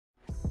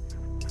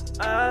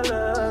I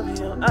love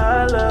you,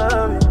 I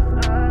love you.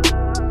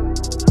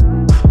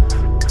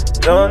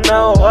 Don't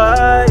know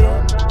why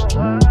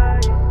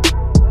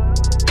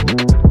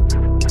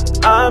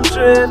I'm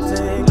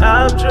drifting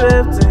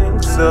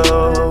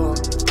so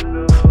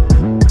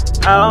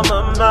out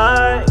my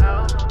mind.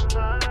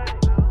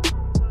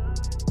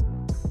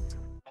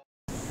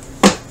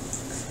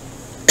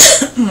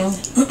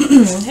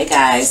 Hey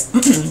guys,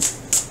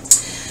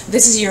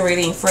 this is your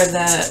reading for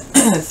the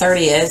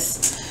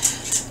 30th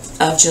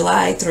of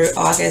July through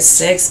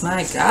August 6th.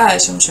 My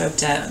gosh, I'm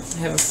choked up. I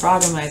have a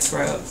frog in my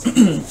throat.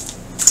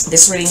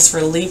 This reading's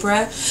for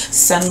Libra,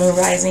 Sun, Moon,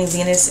 Rising,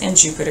 Venus, and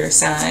Jupiter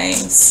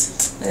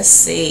signs. Let's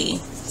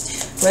see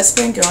what's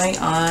been going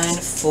on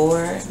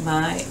for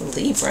my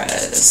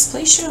Libras.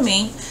 Please show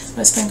me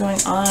what's been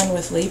going on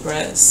with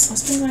Libras.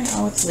 What's been going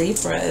on with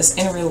Libras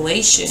in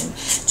relation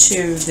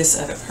to this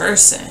other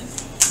person?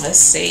 Let's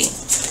see.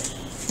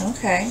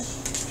 Okay.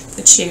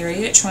 The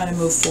Chariot, trying to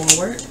move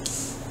forward.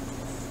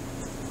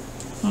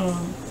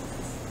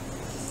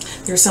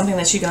 There's something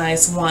that you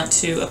guys want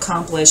to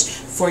accomplish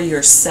for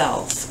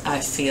yourself, I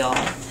feel,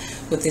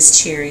 with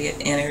this Chariot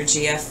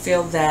energy. I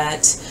feel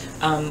that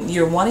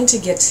you're wanting to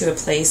get to a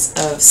place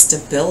of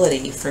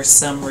stability for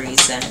some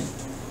reason.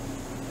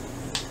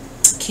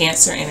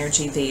 Cancer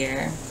energy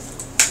there.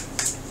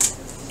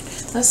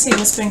 Let's see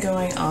what's been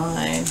going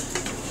on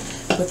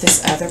with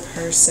this other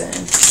person.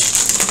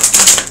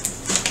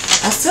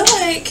 I feel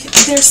like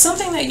there's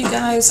something that you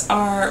guys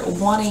are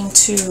wanting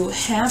to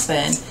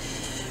happen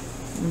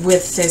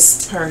with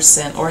this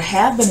person, or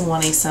have been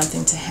wanting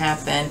something to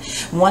happen,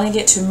 wanting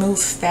it to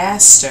move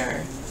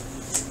faster.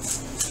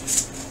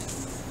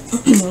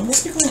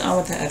 What's been going on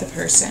with the other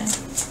person?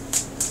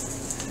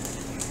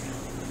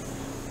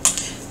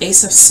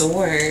 Ace of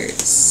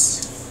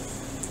Swords.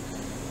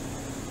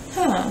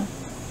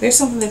 There's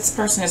something that this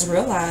person has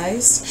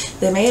realized.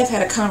 They may have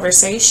had a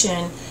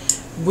conversation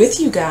with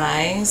you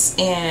guys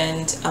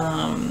and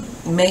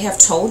may have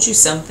told you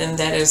something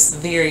that is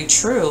very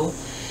true,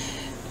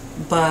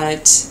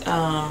 but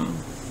I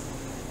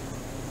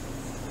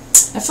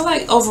feel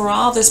like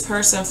overall this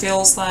person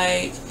feels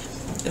like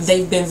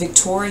they've been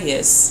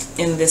victorious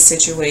in this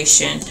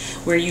situation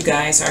where you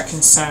guys are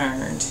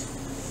concerned.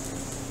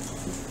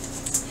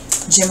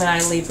 Gemini,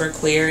 Libra,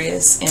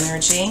 Aquarius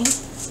energy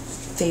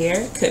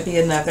there. Could be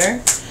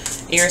another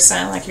air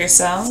sign like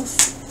yourself.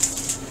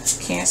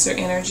 Cancer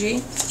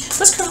energy.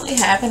 What's currently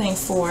happening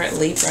for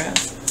Libra?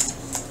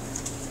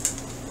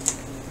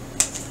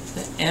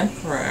 The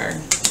Emperor.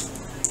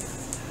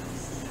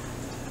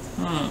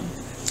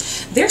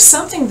 There's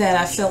something that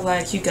I feel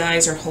like you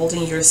guys are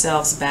holding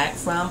yourselves back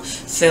from,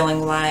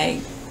 feeling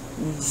like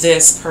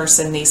this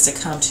person needs to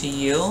come to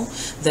you,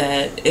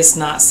 that it's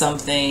not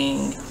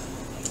something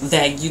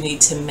that you need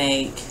to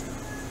make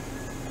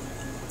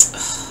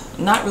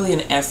not really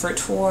an effort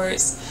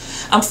towards.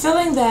 I'm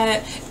feeling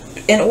that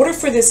in order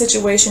for this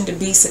situation to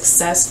be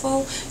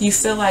successful, you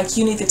feel like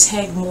you need to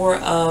take more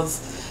of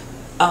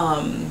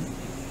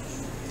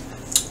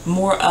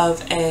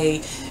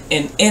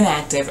an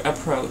inactive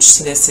approach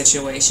to this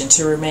situation,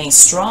 to remain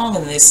strong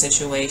in this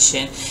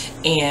situation,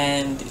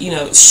 and, you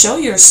know, show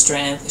your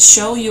strength,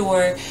 show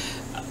your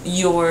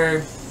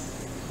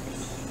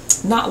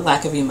not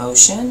lack of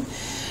emotion,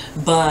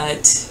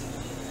 but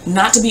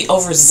not to be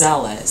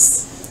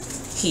overzealous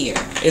here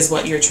is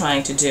what you're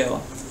trying to do,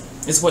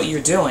 is what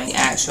you're doing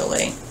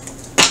actually.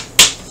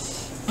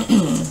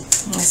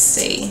 Let's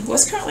see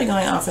what's currently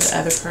going on for the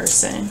other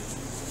person.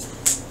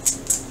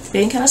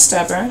 Being kind of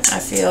stubborn,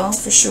 I feel,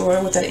 for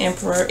sure, with that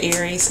Emperor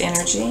Aries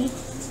energy.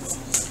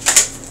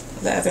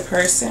 The other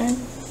person.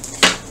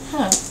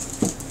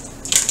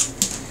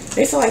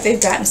 They feel like they've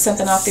gotten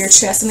something off their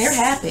chest and they're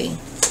happy.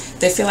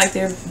 They feel like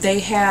they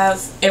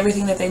have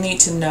everything that they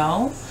need to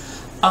know.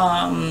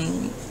 I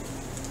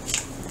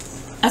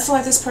feel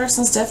like this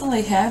person's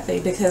definitely happy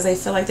because they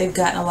feel like they've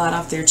gotten a lot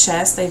off their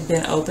chest. They've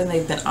been open.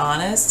 They've been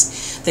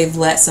honest. They've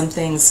let some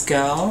things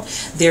go.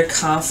 They're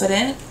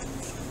confident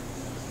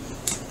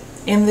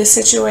in this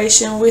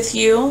situation with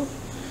you.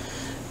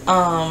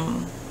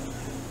 I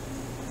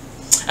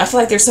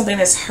feel like there's something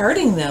that's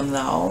hurting them,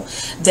 though,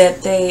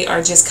 that they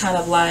are just kind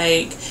of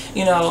like,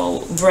 you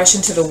know,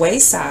 brushing to the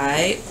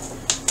wayside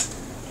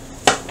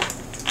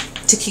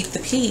to keep the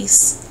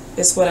peace,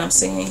 is what I'm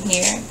seeing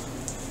here.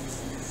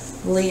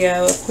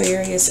 Leo,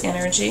 Aquarius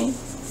energy.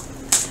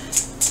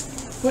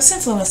 What's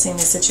influencing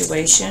the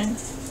situation?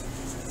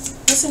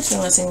 What's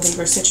influencing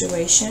Libra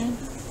situation?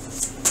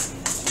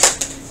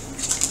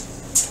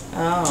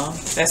 Oh,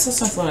 that's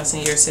what's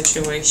influencing your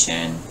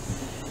situation.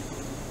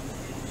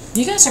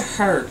 You guys are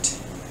hurt.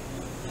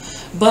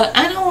 But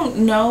I don't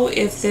know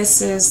if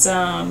this is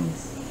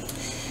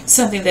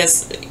something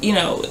that's, you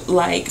know,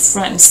 like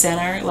front and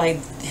center,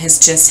 like has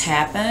just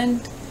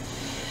happened.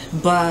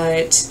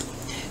 But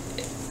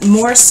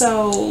more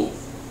so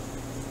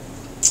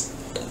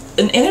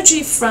an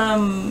energy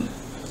from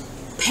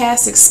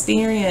past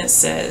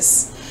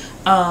experiences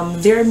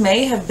There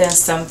may have been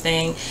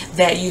something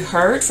that you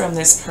heard from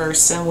this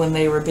person when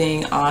they were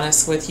being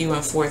honest with you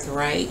and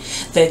forthright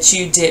that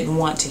you didn't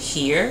want to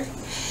hear.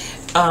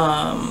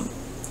 And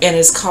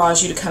it's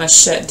caused you to kind of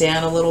shut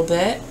down a little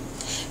bit,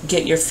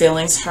 get your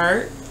feelings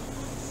hurt.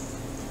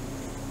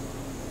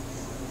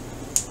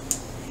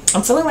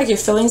 I'm feeling like your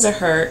feelings are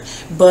hurt,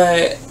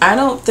 but I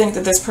don't think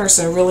that this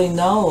person really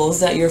knows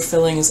that your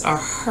feelings are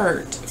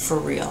hurt for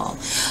real.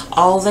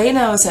 All they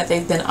know is that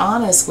they've been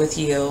honest with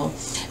you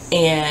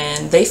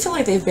and they feel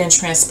like they've been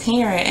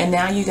transparent, and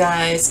now you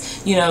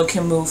guys, you know,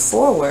 can move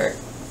forward.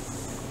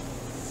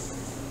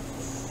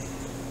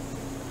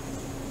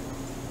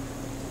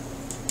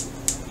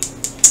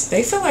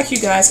 They feel like you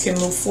guys can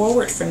move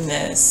forward from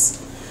this.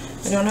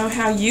 I don't know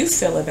how you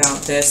feel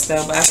about this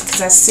though, but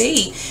because I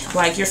see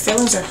like your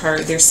feelings are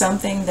hurt. There's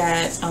something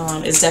that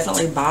is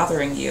definitely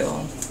bothering you.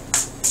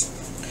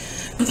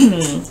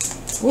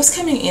 What's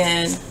coming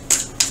in?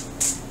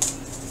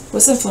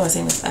 What's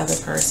influencing the other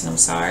person? I'm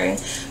sorry.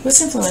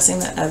 What's influencing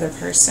the other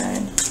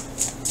person?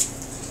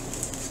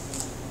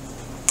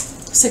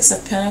 Six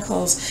of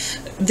Pentacles.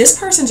 This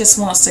person just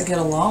wants to get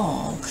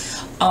along.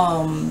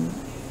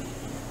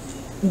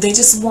 They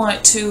just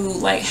want to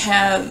like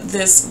have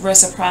this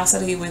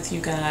reciprocity with you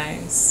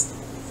guys.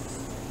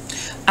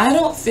 I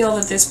don't feel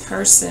that this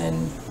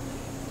person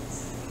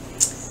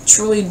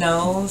truly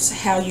knows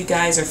how you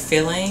guys are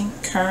feeling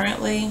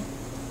currently.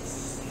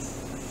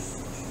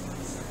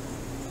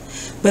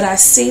 But I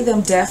see them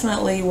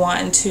definitely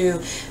wanting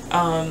to,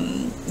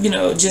 you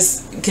know,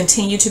 just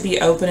continue to be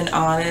open and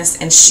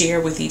honest and share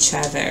with each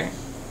other.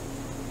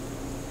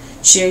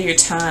 Share your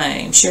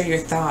time, share your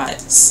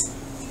thoughts.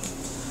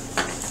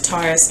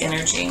 Taurus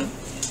energy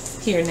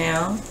here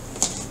now.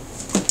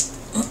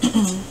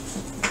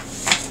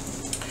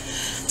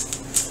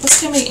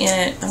 What's coming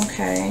in?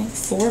 Okay,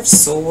 Four of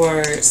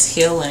Swords,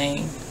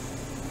 healing.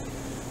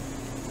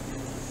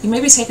 You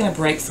may be taking a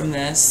break from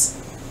this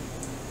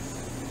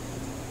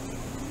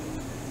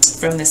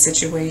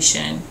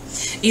situation.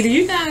 Either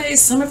you guys,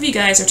 some of you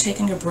guys are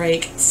taking a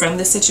break from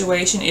this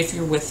situation if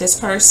you're with this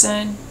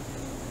person,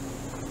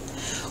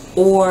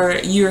 or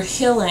you're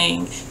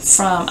healing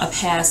from a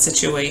past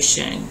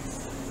situation.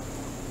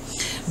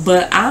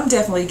 But I'm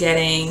definitely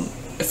getting,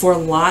 for a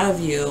lot of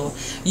you,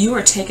 you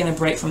are taking a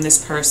break from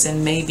this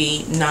person,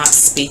 maybe not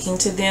speaking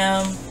to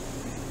them,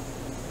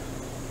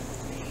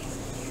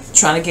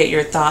 trying to get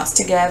your thoughts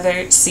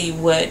together, see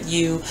what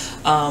you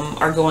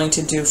are going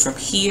to do from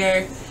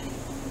here.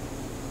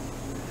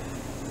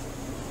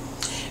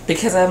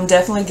 Because I'm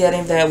definitely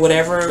getting that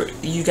whatever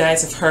you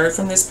guys have heard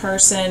from this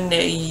person,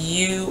 that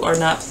you are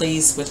not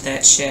pleased with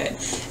that shit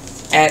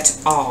at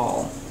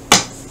all.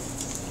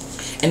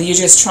 And you're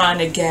just trying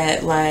to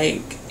get,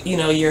 like, you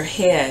know, your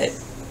head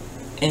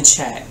in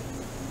check.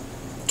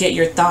 Get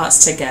your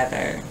thoughts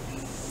together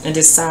and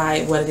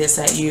decide what it is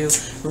that you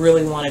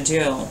really want to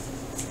do.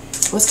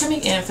 What's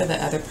coming in for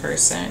the other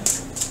person?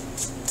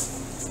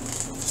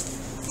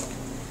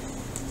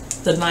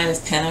 The Knight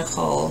of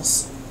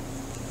Pentacles.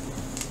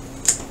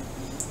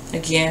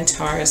 Again,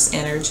 Taurus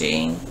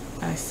energy,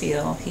 I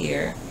feel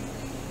here.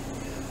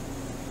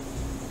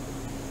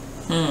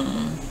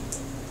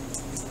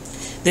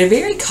 They're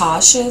very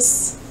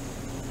cautious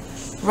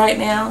right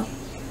now.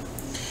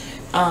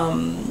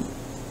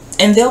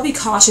 And they'll be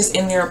cautious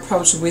in their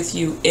approach with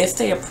you if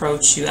they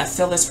approach you. I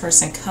feel this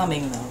person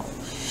coming though.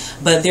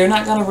 But they're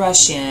not going to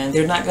rush in.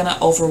 They're not going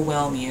to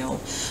overwhelm you.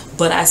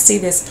 But I see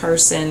this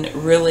person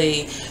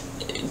really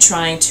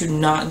trying to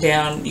knock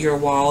down your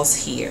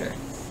walls here.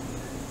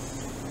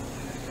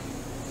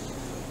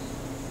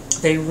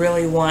 They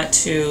really want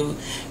to,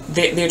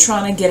 they're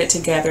trying to get it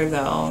together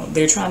though.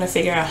 They're trying to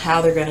figure out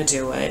how they're going to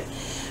do it.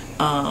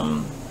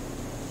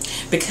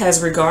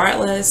 Because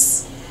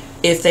regardless,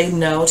 if they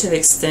know to the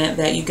extent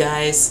that you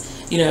guys,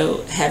 you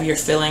know, have your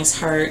feelings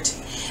hurt,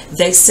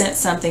 they sense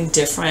something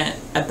different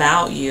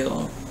about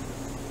you.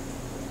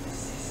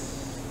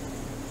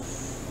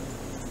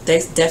 They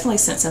definitely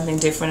sense something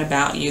different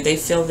about you. They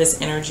feel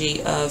this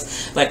energy of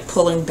like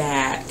pulling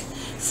back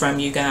from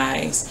you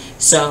guys.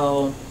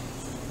 So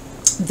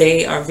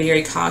they are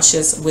very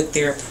cautious with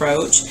their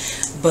approach,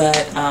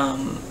 but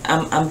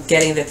I'm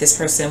getting that this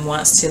person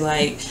wants to,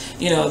 like,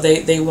 you know,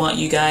 they want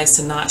you guys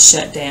to not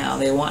shut down.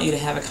 They want you to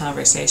have a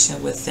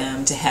conversation with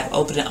them, to have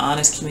open and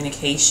honest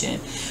communication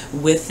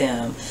with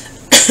them.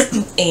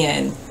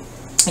 And,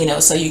 you know,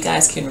 so you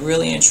guys can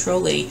really and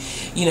truly,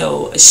 you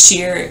know,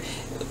 share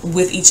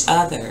with each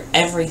other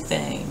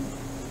everything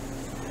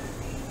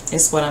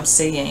is what I'm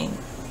seeing.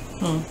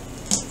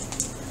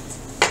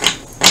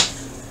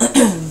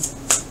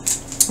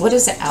 What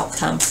is the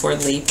outcome for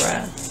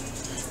Libra?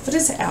 What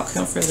is the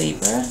outcome for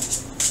Libra?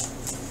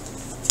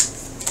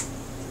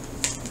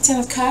 Ten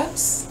of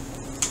Cups.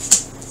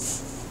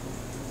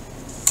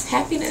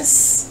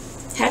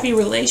 Happiness. Happy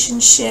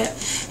relationship.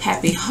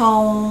 Happy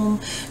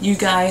home. You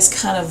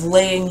guys kind of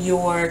laying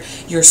your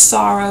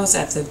sorrows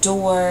at the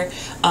door.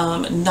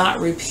 Not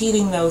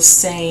repeating those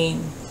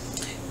same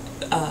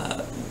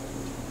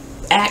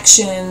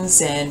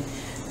actions and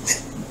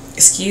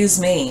excuse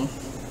me,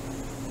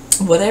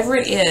 whatever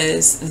it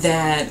is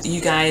that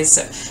you guys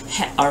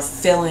are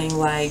feeling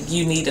like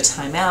you need a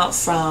time out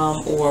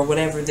from, or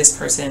whatever this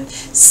person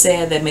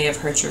said that may have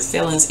hurt your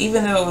feelings,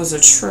 even though it was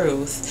a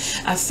truth,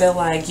 I feel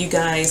like you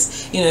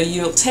guys, you know,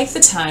 you'll take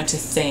the time to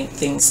think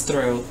things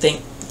through,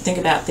 think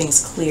about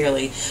things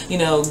clearly, you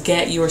know,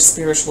 get your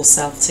spiritual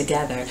self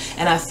together,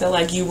 and I feel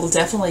like you will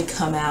definitely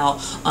come out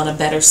on a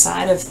better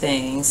side of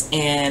things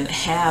and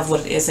have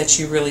what it is that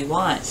you really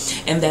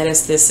want, and that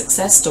is this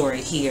success story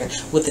here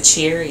with the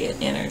Chariot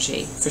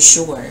energy, for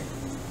sure.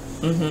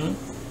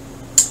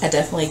 I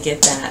definitely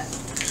get that.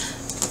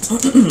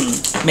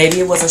 Maybe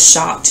it was a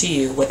shock to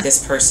you what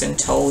this person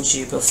told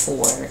you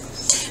before.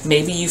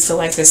 Maybe you feel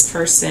like this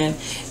person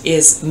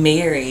is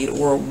married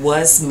or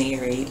was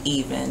married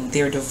even.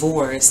 They're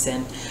divorced,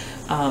 and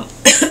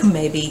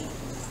maybe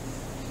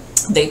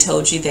they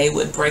told you they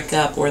would break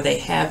up, or they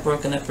have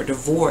broken up or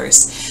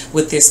divorced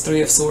with this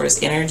Three of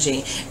Swords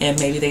energy, and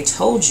maybe they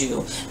told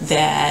you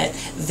that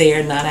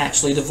they're not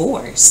actually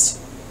divorced.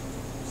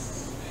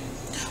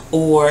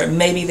 Or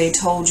maybe they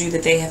told you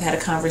that they have had a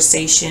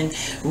conversation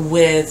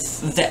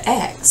with the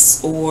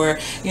ex, or,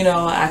 you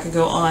know, I could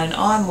go on and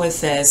on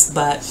with this,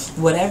 but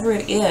whatever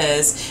it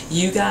is,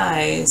 you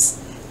guys,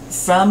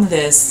 from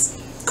this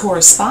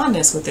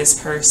correspondence with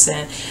this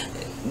person,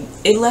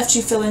 it left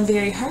you feeling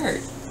very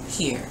hurt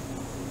here.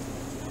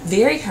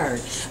 Very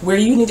hurt, where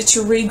you needed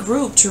to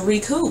regroup, to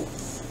recoup.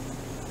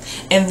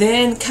 And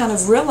then kind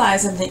of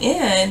realize at the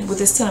end, with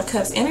this Ten of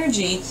Cups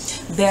energy,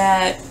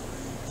 that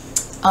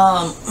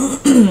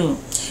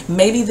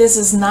maybe this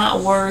is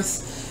not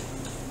worth,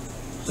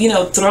 you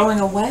know, throwing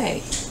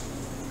away.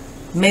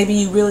 Maybe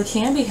you really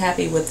can be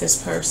happy with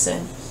this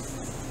person.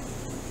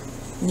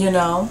 You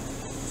know,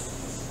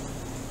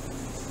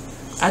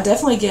 I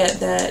definitely get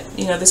that,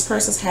 you know, this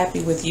person's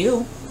happy with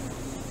you,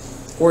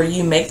 or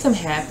you make them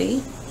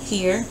happy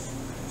here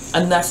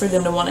enough for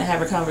them to want to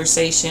have a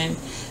conversation,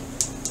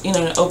 you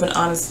know, an open,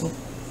 honest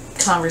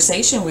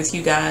conversation with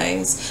you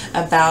guys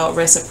about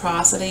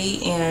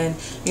reciprocity, and,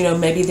 you know,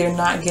 maybe they're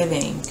not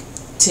giving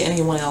to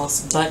anyone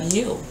else but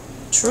you,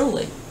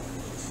 truly,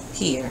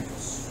 here.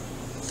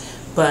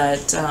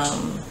 But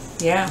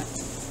yeah,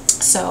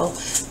 so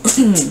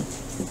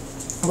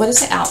what is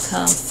the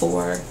outcome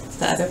for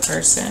the other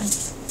person?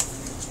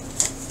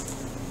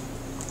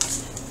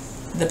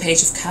 The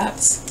Page of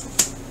Cups.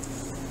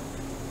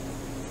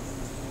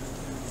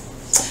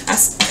 I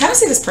kind of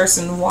see this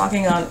person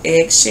walking on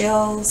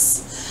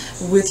eggshells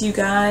with you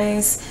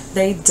guys.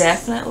 They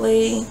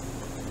definitely,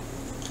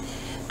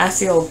 I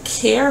feel,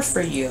 care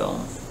for you.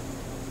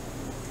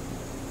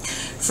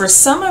 For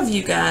some of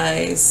you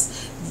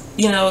guys,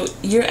 you know,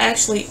 you're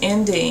actually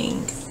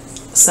ending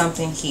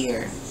something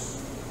here.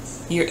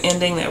 You're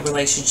ending that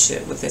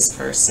relationship with this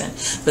person,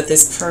 but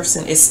this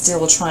person is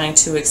still trying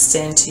to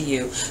extend to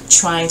you,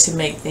 trying to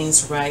make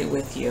things right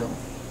with you.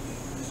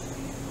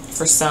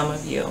 For some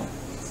of you.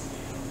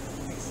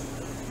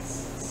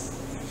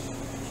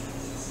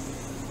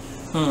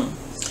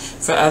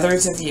 For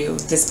others of you,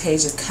 this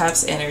Page of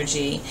Cups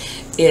energy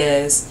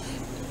is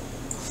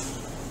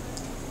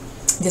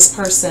this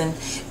person.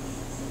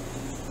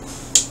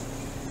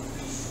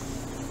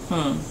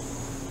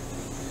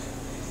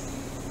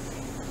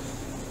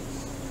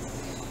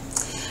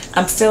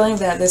 I'm feeling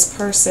that this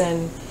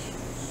person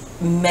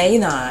may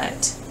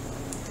not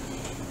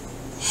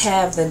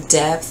have the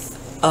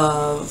depth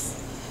of,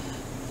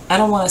 I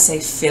don't want to say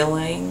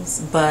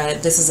feelings,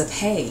 but this is a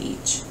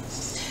page.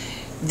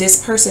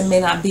 This person may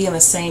not be in the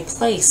same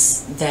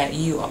place that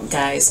you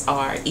guys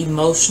are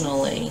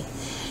emotionally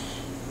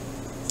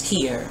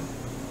here.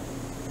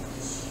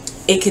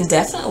 It can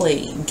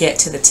definitely get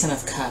to the Ten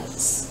of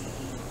Cups.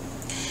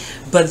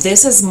 But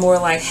this is more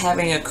like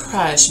having a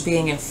crush,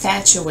 being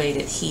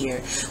infatuated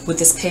here with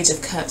this Page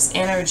of Cups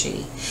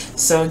energy.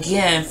 So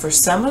again, for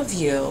some of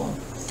you,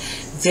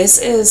 this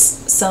is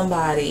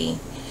somebody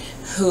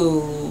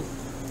who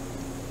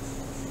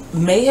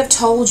may have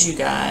told you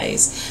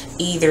guys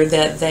either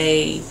that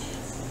they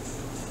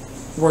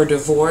were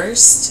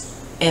divorced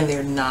and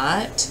they're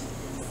not.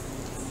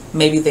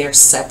 Maybe they're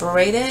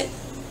separated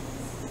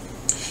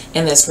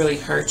and this really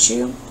hurt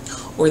you.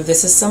 Or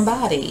this is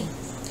somebody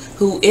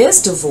who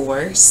is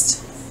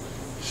divorced,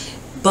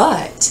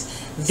 but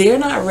they're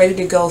not ready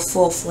to go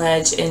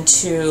full-fledged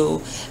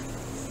into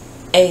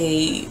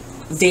a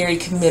very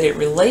committed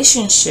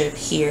relationship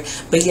here,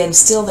 but yet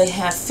still they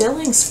have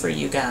feelings for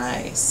you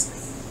guys.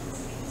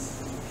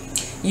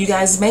 You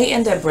guys may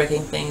end up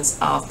breaking things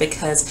off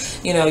because,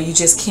 you know, you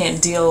just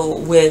can't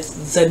deal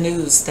with the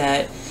news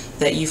that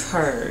you've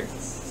heard.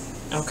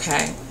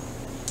 Okay.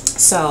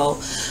 So,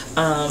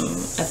 I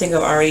think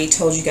I've already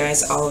told you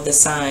guys all of the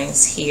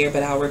signs here,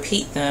 but I'll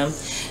repeat them.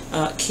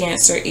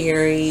 Cancer,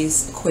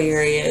 Aries,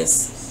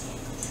 Aquarius,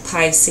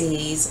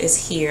 Pisces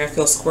is here. I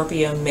feel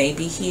Scorpio may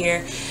be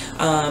here.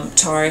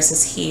 Taurus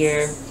is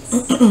here.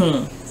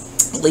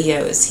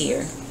 Leo is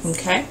here.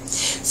 Okay,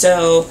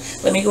 so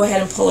let me go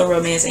ahead and pull a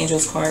Romance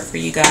Angels card for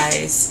you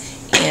guys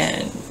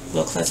and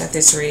we'll close out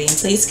this reading.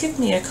 Please give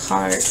me a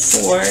card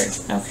for,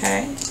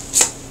 okay,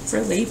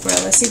 for Libra.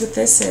 Let's see what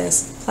this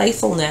is.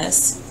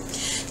 Playfulness.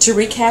 To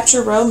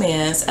recapture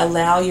romance,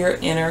 allow your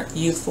inner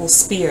youthful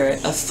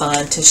spirit of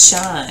fun to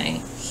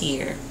shine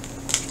here.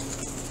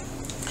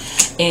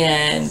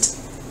 And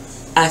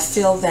I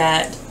feel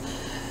that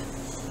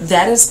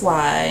is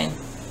why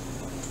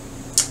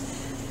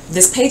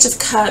this Page of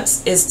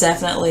Cups is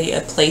definitely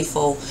a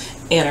playful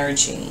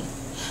energy,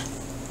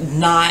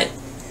 not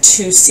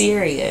too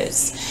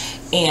serious.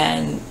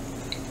 And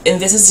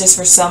this is just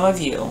for some of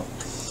you.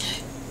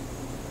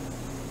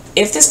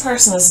 If this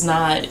person is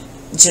not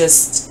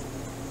just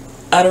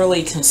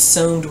utterly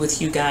consumed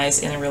with you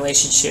guys in a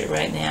relationship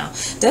right now,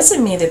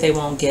 doesn't mean that they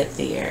won't get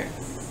there.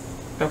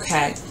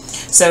 Okay,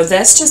 so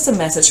that's just a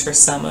message for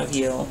some of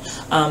you.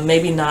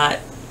 Maybe not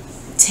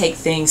take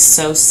things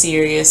so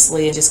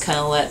seriously and just kind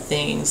of let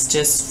things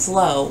just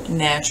flow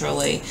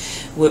naturally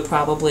would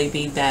probably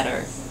be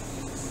better.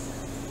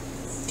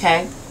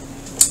 Okay,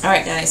 all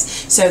right guys,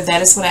 so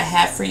that is what I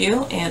have for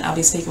you, and I'll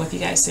be speaking with you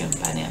guys soon.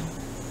 Bye now.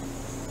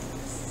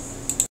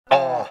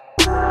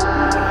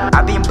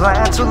 I've been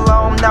blind too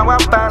long, now I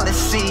finally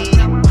see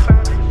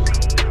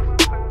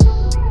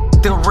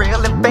the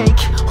real and fake,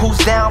 who's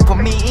down for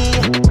me.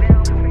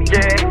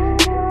 Yeah.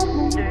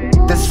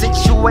 The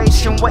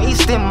situation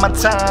wasting my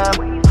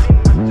time.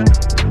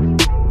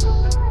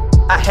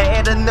 I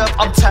had enough,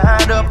 I'm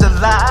tired of the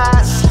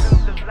lies.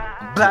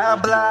 Blah,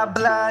 blah,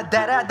 blah,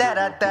 da, da, da,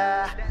 da,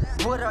 da.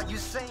 What are you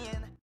saying?